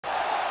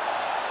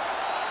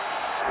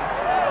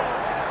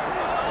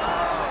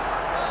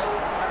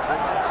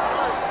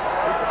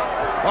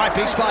All right,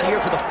 big spot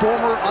here for the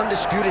former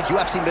undisputed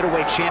UFC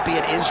middleweight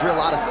champion, Israel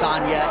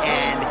Adesanya,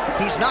 and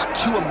he's not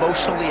too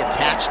emotionally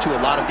attached to a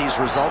lot of these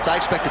results. I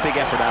expect a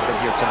big effort out of him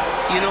here tonight.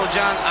 You know,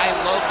 John, I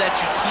love that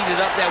you teed it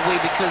up that way,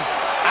 because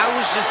I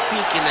was just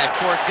thinking that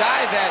for a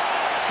guy that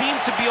seemed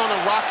to be on a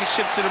rocket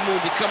ship to the moon,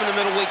 becoming a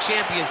middleweight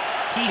champion,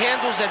 he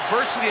handles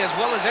adversity as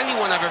well as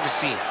anyone I've ever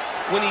seen.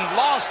 When he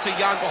lost to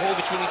Jan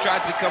Blachowicz, when he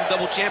tried to become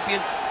double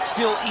champion,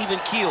 still even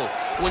keel.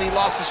 When he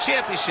lost his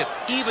championship,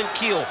 even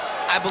keel.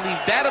 I believe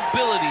that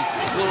ability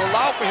will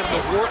allow for him to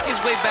work his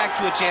way back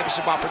to a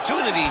championship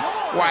opportunity,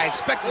 where I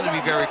expect him to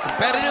be very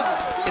competitive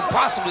and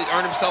possibly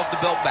earn himself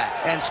the belt back.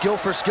 And skill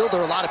for skill,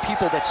 there are a lot of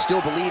people that still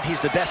believe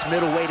he's the best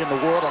middleweight in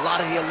the world. A lot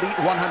of the elite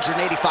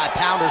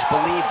 185-pounders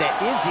believe that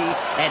Izzy,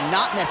 and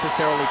not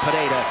necessarily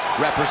Pereira,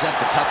 represent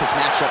the toughest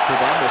matchup for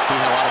them. We'll see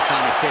how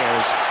Adesanya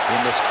fares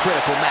in this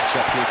critical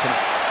matchup here tonight.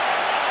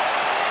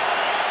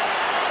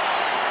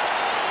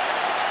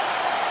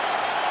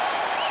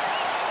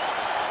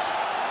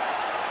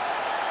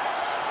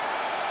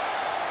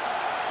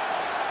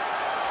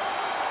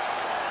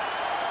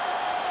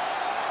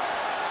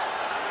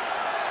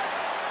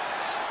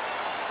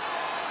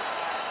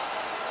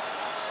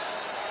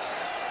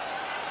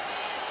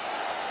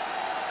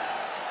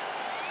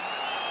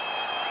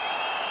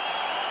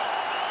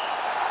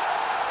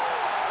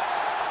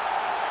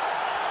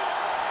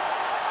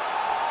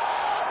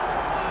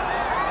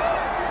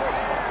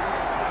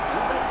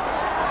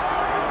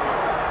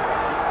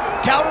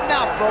 Doubt him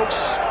now,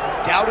 folks.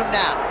 Doubt him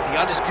now. The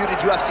undisputed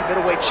UFC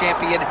middleweight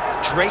champion,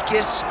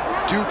 Dricus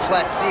du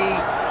Plessis.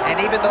 And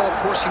even though, of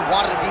course, he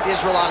wanted to beat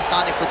Israel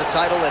Adesanya for the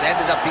title, it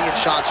ended up being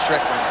Sean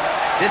Strickland.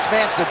 This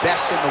man's the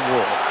best in the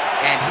world.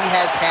 And he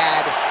has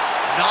had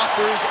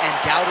knockers and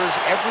doubters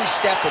every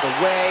step of the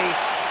way.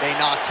 They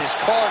knocked his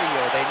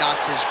cardio. They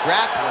knocked his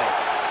grappling.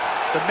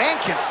 The man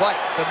can fight.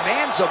 The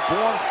man's a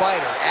born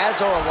fighter, as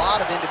are a lot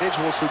of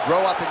individuals who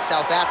grow up in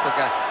South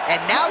Africa.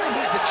 And now that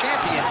he's the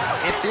champion,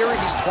 in theory,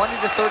 he's 20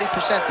 to 30%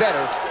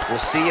 better.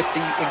 We'll see if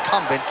the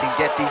incumbent can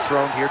get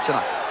dethroned here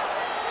tonight.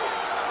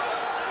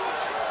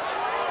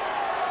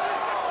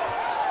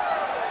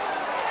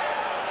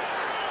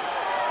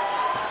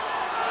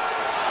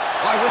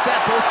 All right, with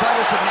that, both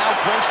fighters have now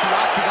graced the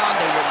octagon.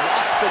 They will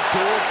lock the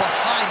door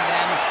behind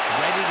them,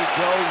 ready to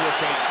go with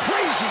a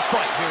crazy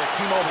fight here at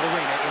T-Mobile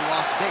Arena in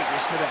Las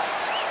Vegas, Nevada.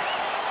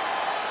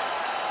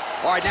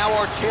 All right, now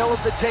our tale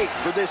of the tape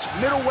for this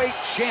middleweight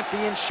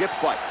championship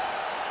fight.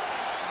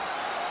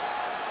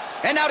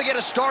 And now to get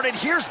us started,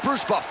 here's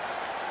Bruce Buffer.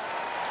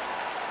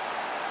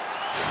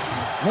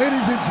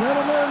 Ladies and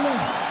gentlemen,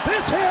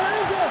 this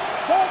is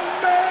the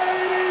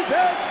main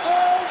event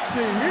of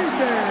the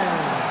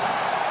evening.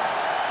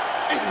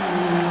 It's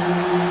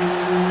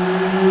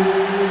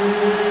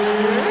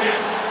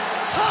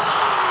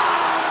time!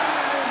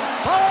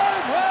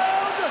 5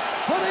 rounds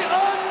for the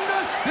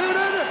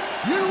undisputed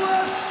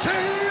UFC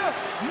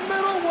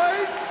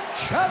middleweight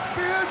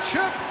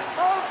championship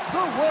of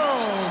the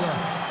world.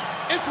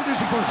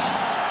 Introducing first,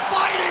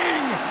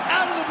 fighting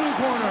out of the blue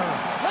corner,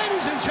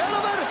 ladies and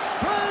gentlemen,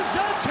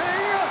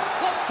 presenting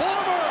the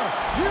former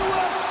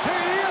UFC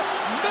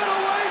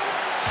middleweight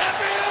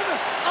champion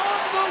of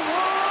the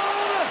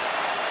world,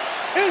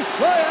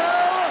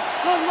 Israel,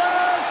 the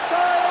last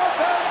style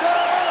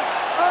bender,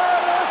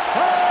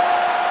 Adesanya.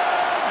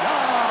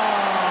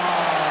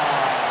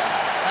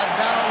 And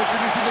now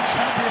introducing the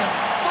champion,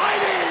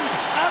 fighting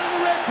out of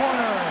the red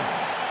corner,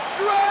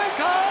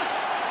 Dricus,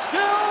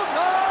 still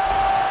not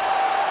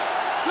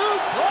to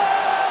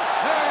Plessis.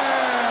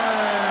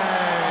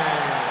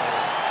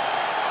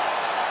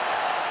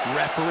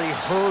 Referee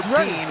Herb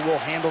Dean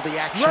will handle the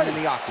action in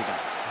the octagon.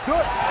 Good.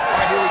 All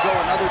right, here we go.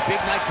 Another big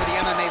night for the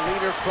MMA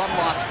leader from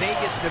Las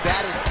Vegas,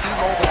 Nevada's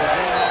T-Mobile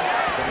Arena.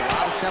 There were a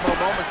lot of seminal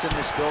moments in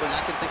this building. I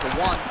can think of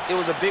one. It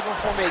was a big one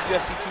for me at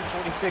UFC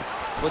 226.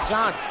 But,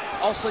 John,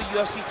 also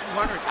UFC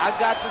 200. I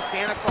got to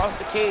stand across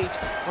the cage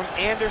from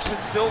Anderson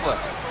Silva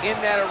in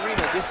that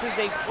arena. This is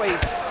a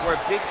place where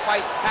big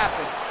fights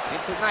happen.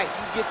 And tonight,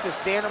 you get to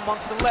stand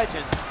amongst the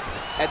legends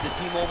at the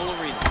T-Mobile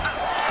Arena.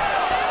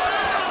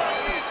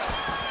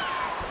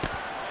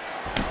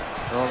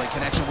 Early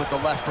connection with the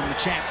left from the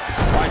champ.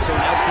 All right, so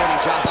an outstanding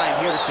job by him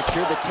here to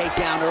secure the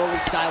takedown early.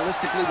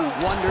 Stylistically, we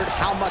wondered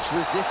how much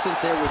resistance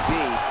there would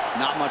be.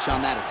 Not much on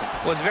that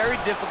attempt. Well, it's very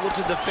difficult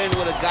to defend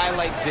with a guy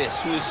like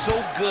this, who is so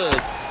good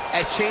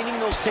at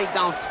chaining those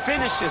takedown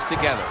finishes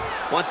together.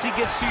 Once he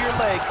gets to your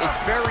leg, it's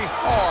very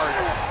hard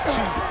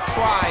to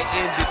try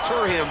and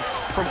deter him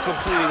from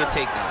completing a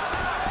takedown.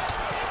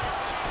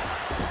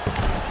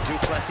 du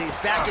Plessis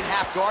back in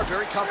half guard,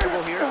 very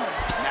comfortable here.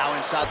 Now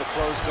inside the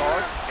closed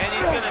guard. And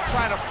he's going to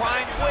try to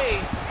find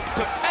ways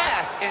to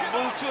pass and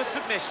move to a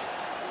submission.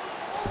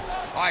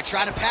 All right,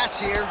 trying to pass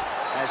here.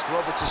 As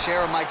Glover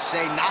Teixeira might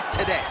say, not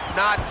today.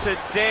 Not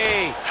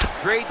today.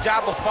 Great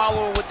job of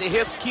following with the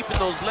hips, keeping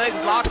those legs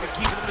locked and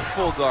keeping them in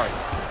full guard.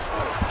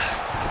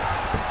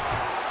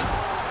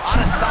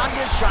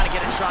 Adesanya's trying to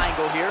get a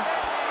triangle here.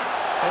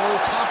 Oh,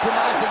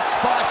 compromising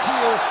spot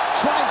here.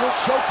 Triangle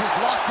choke is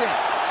locked in.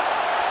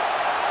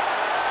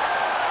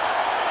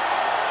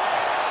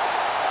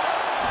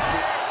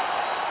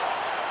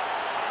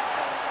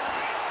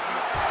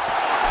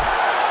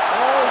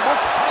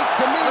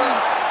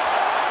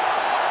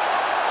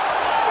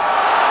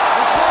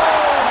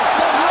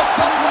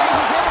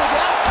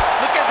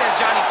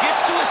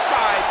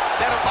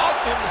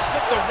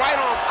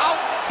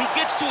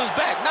 gets to his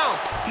back. Now,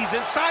 he's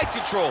in side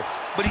control,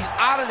 but he's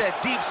out of that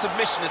deep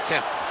submission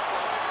attempt.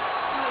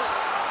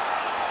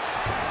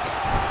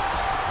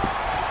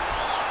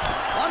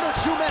 Under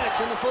 2 minutes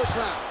in the first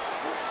round.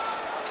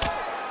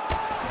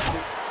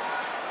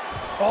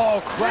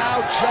 Oh,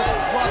 crowd just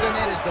loving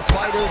it as the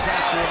fighters,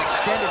 after an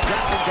extended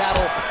grappling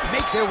battle,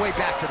 make their way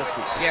back to the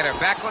feet. Yeah, they're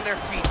back on their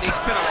feet. They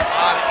spend a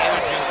lot of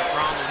energy on the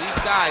ground, and these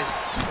guys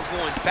are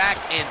going back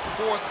and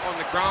forth on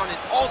the ground, and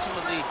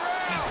ultimately,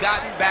 he's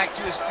gotten back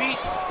to his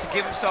feet to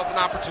give himself an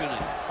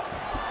opportunity.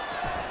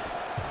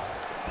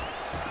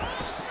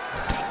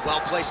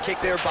 Well-placed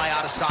kick there by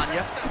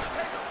Adesanya.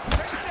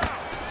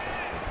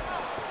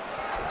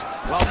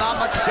 Well, not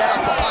much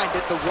setup behind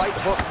it. The right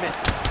hook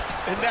misses.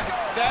 And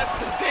that's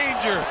the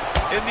danger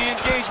in the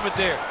engagement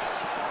there.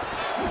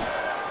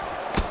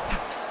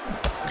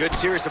 Good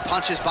series of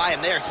punches by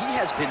him there. He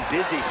has been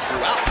busy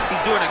throughout.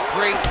 He's doing a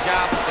great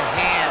job with the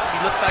hands.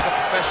 He looks like a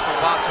professional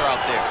boxer out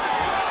there.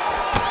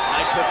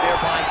 Nice hook there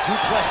by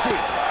Plessis.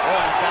 Oh,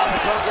 and he found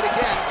the target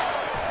again.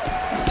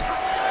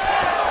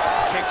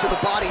 Kick to the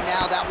body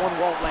now. That one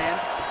won't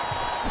land.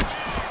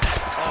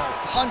 Oh,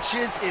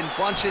 punches in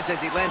bunches as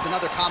he lands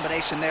another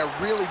combination there.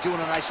 Really doing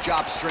a nice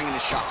job stringing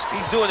his shots together.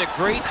 He's doing a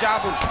great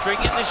job of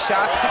stringing the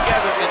shots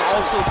together and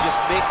also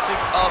just mixing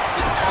up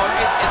the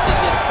target and the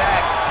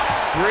attacks.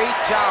 Great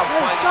job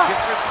finding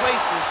different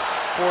places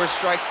for his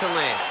strikes to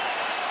land.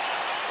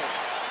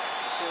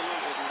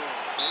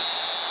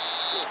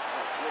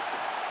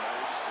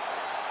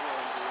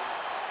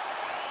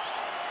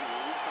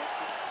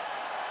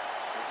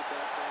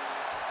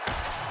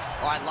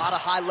 All right, a lot of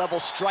high-level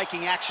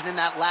striking action in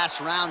that last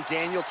round.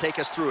 Daniel, take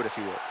us through it, if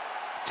you would.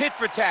 Tit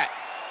for tat.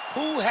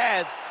 Who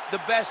has the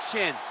best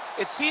chin?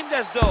 It seemed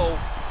as though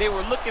they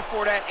were looking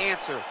for that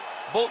answer.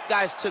 Both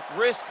guys took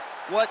risk.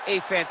 What a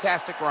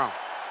fantastic round.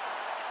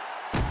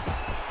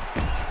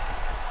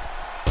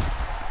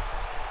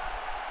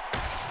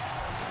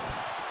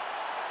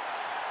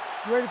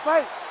 You ready to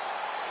fight?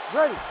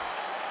 Ready.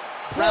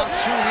 Round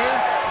 2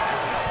 here.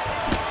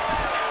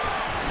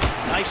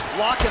 Nice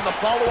block and the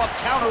follow-up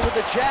counter with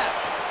the jab.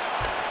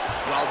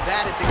 Well,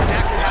 that is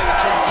exactly how you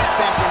turn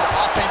defense into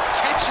offense.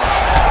 Catches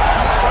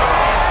the strike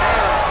lands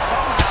there, and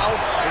somehow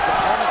his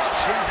opponent's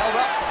chin held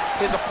up.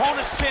 His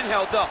opponent's chin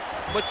held up,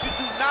 but you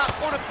do not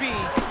want to be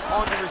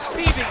on the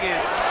receiving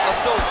end of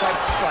those types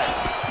of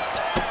strikes.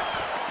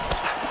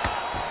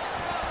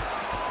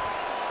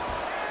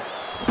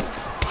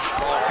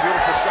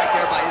 Beautiful strike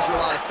there by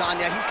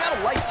Adesanya. He's got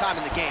a lifetime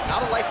in the game,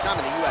 not a lifetime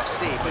in the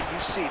UFC, but you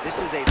see,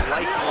 this is a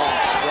lifelong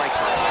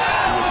striker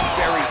who is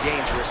very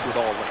dangerous with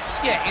all limbs.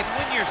 Yeah, and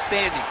when you're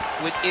standing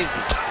with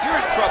Izzy, you're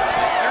in trouble,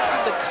 man. You're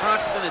under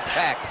constant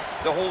attack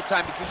the whole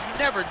time because you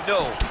never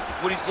know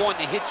what he's going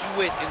to hit you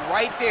with. And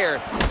right there,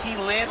 he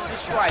landed the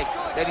strike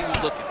that he was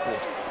looking for.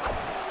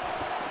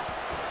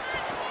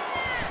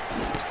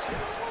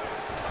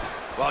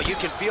 Well, you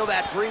can feel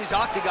that breeze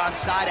octagon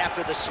side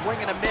after the swing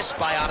and a miss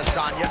by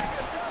Adesanya.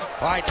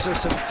 All right, so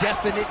some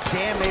definite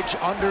damage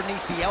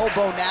underneath the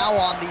elbow now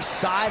on the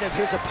side of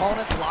his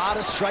opponent. A lot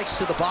of strikes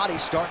to the body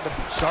starting to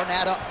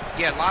add up.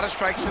 Yeah, a lot of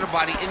strikes to the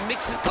body and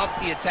mixing up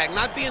the attack,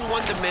 not being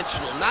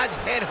one-dimensional, not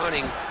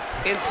headhunting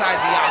inside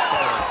the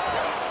octagon.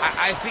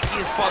 I think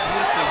he has fought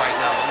beautifully right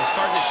now, and he's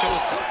starting to show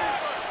itself.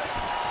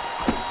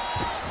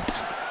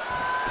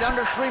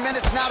 Under 3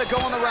 minutes now to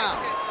go in the round.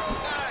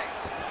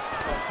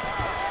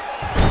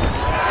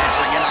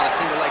 Entering in on a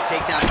single leg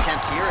takedown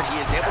attempt here, and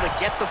he is able to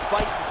get the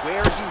fight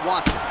where he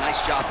wants it.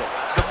 Nice job there.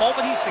 The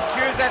moment he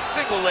secures that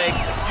single leg,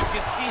 you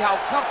can see how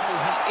comfortable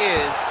he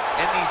is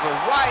and the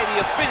variety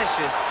of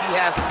finishes he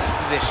has from this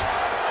position.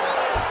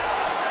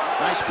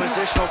 Nice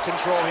positional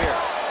control here.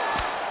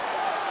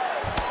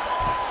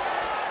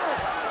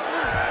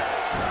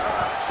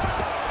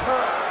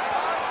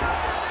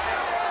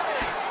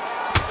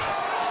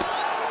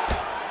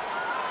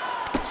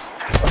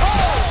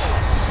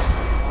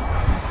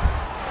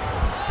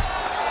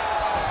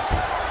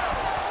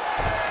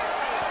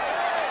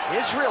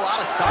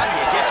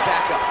 Adesanya gets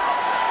back up.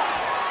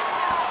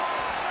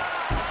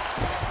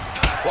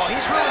 Well,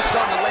 he's really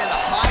starting to land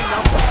a high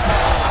number.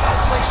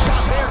 Well-placed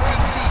shot there,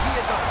 DC. He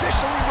is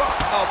officially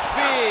rocked. A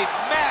big,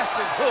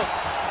 massive hook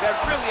that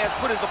really has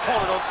put his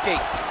opponent on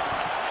skates.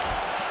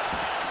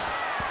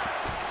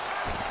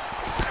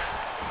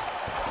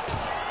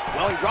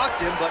 Well, he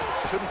rocked him, but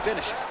couldn't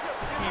finish it.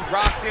 He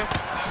rocked him.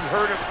 He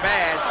hurt him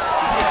bad.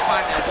 He didn't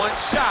find that one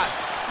shot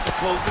to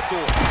close the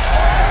door.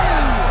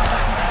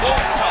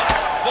 Both tough,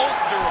 both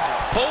durable,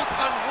 both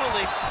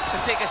unwilling to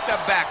take a step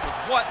backwards.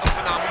 What a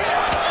phenomenal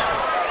fight.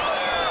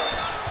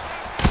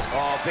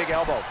 Oh, big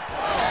elbow.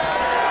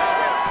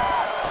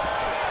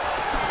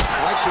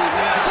 All right, so he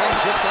lands again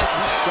just like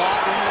we saw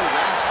in the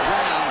last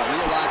round,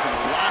 realizing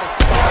a lot of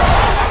stuff.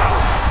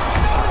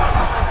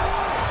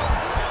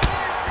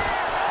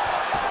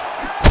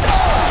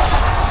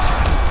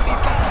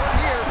 He's got one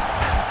here.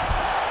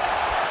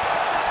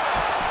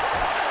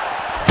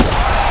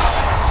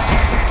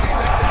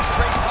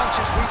 Straight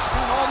punches we've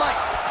seen all night.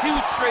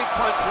 Huge straight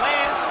punch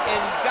lands, and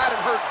he's got him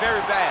hurt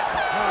very bad.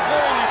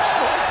 Holy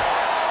smokes.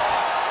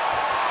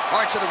 All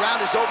right, so the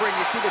round is over, and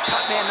you see the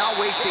cut man not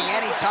wasting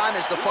any time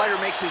as the fighter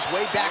makes his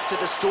way back to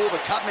the stool. The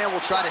cut man will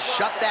try to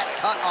shut that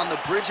cut on the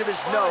bridge of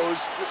his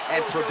nose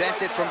and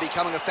prevent it from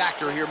becoming a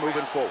factor here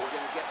moving forward.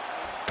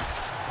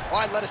 All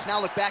right, let us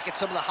now look back at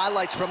some of the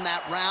highlights from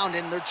that round,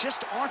 and there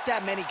just aren't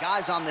that many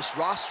guys on this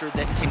roster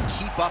that can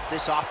keep up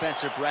this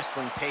offensive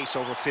wrestling pace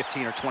over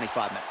 15 or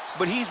 25 minutes.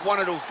 But he's one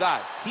of those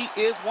guys. He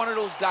is one of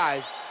those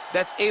guys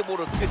that's able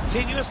to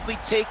continuously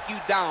take you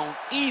down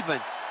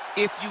even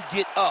if you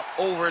get up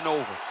over and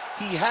over.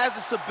 He has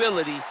this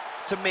ability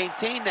to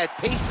maintain that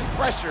pace and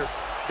pressure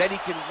that he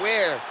can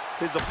wear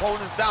his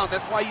opponents down.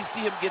 That's why you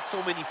see him get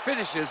so many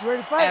finishes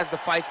as the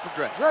fights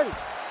progress. Ready.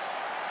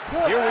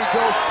 Good. Here we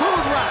go,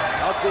 third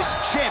round of this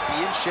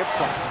championship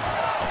fight.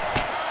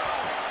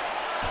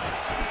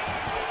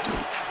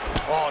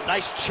 Oh,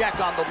 nice check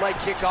on the leg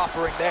kick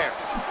offering there.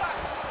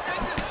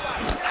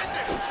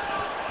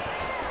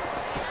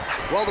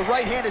 Well, the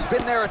right hand has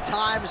been there at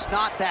times,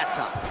 not that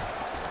time.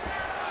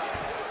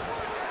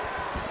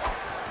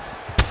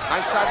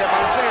 Nice shot there by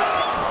the champ.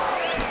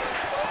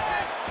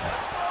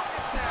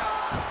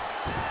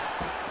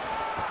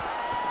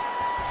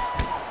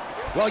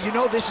 Well, you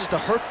know this is the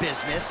hurt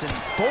business, and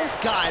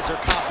both guys are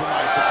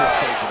compromised at this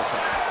stage of the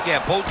fight. Yeah,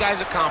 both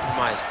guys are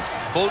compromised.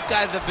 Both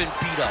guys have been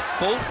beat up.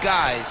 Both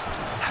guys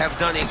have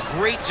done a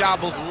great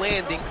job of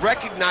landing,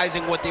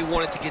 recognizing what they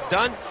wanted to get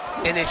done,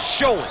 and it's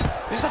showing.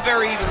 This is a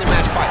very evenly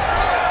matched fight.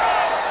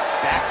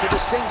 Back to the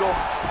single.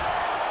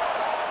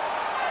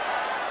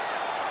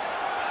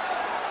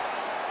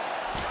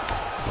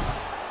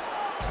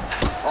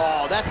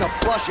 Oh, that's a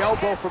flush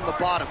elbow from the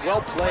bottom.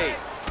 Well played.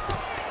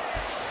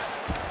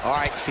 All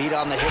right, feet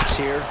on the hips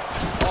here.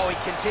 Oh, he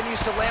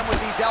continues to land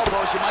with these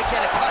elbows. You might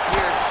get a cut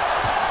here.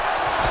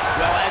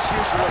 Well, as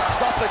usual,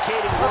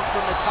 suffocating work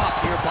from the top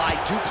here by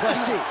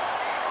Plessis.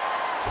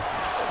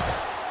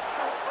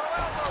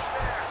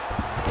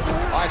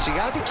 All right, so you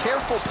got to be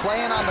careful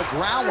playing on the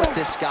ground with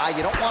this guy.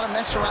 You don't want to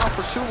mess around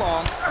for too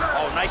long.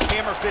 Oh, nice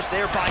hammer fist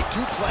there by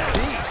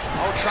Plessis.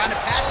 Oh, trying to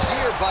pass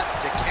here, but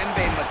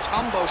Dikembe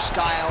Mutombo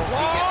style,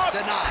 he gets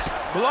denied.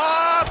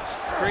 Blocked!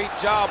 Great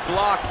job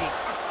blocking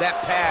that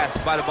pass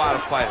by the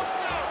bottom fighter.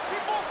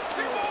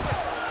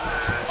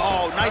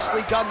 Oh,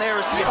 nicely done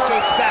there as he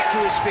escapes back to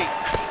his feet.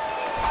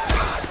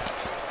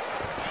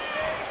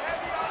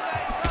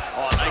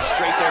 Oh, nice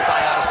straight there by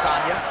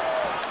Adesanya.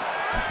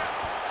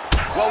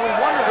 Well, we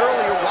wondered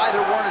earlier why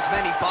there weren't as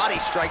many body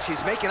strikes.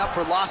 He's making up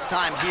for lost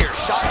time here.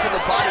 Shot to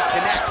the body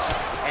connects,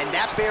 and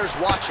that bears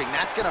watching.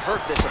 That's going to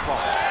hurt this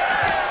opponent.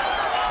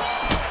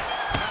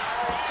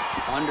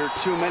 Under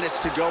 2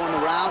 minutes to go in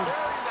the round.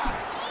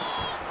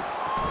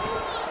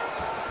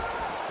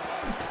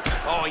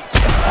 Oh, he this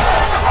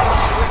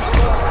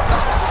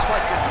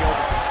fight's going to be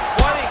over.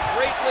 What a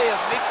great way of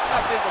mixing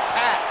up his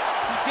attack.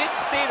 He didn't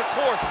stay the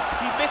course.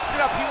 He mixed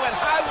it up. He went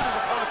high when his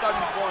opponent thought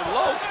he was going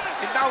low,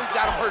 and now he's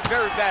got him hurt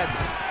very badly.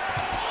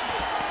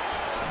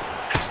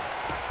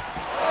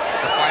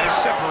 The fighters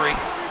separate.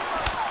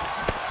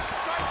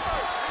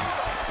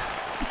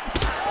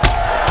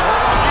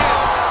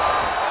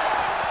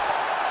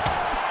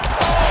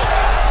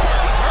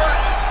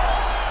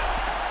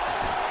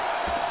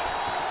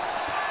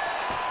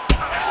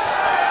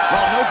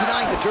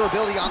 Denying the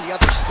durability on the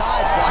other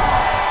side, but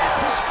at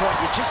this point,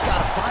 you just got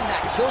to find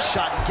that kill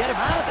shot and get him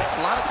out of there.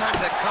 A lot of times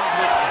that comes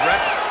with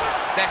reps,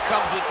 that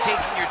comes with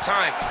taking your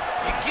time.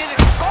 You get it.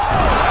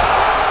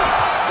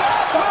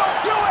 That will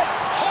do it!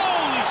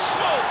 Holy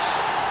smokes!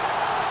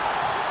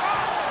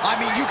 I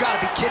mean, you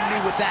got to be kidding me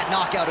with that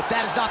knockout. If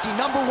that is not the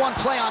 #1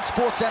 play on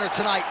SportsCenter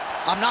tonight,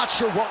 I'm not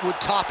sure what would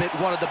top it.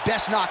 One of the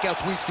best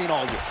knockouts we've seen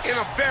all year. In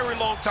a very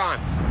long time.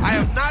 I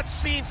have not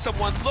seen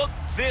someone look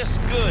this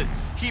good.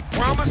 He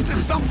promised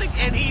us something,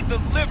 and he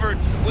delivered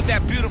with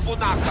that beautiful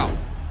knockout.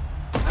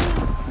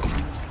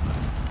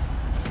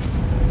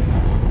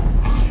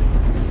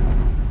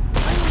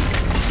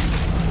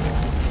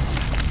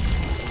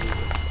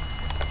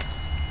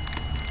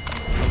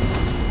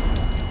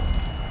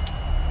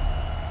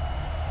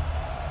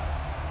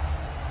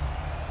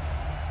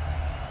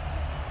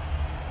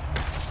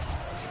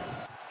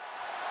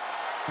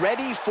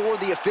 Ready for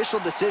the official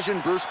decision.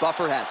 Bruce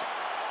Buffer has it.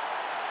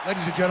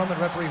 Ladies and gentlemen,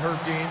 referee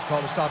Herb Deans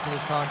called a stop to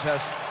this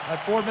contest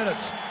at 4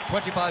 minutes,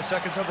 25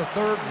 seconds of the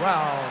third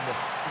round,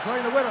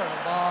 declaring the winner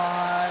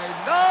by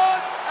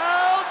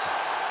knockout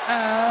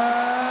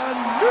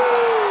and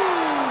new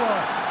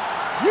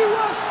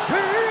UFC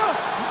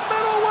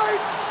middleweight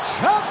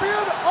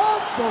champion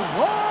of the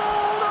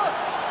world,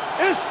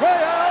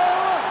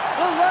 Israel,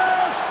 the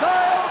last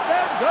style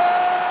bender,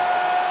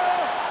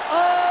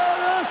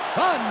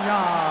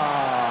 Adesanya.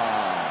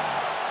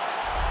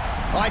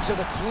 All right, so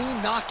the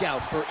clean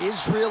knockout for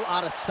Israel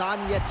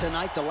Adesanya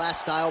tonight. The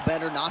last style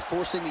bender, not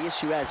forcing the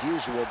issue as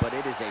usual, but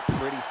it is a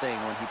pretty thing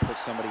when he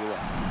puts somebody away.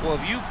 Well,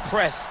 if you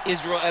press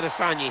Israel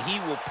Adesanya, he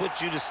will put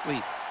you to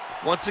sleep.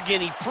 Once again,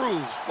 he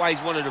proves why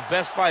he's one of the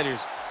best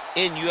fighters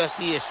in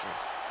UFC history.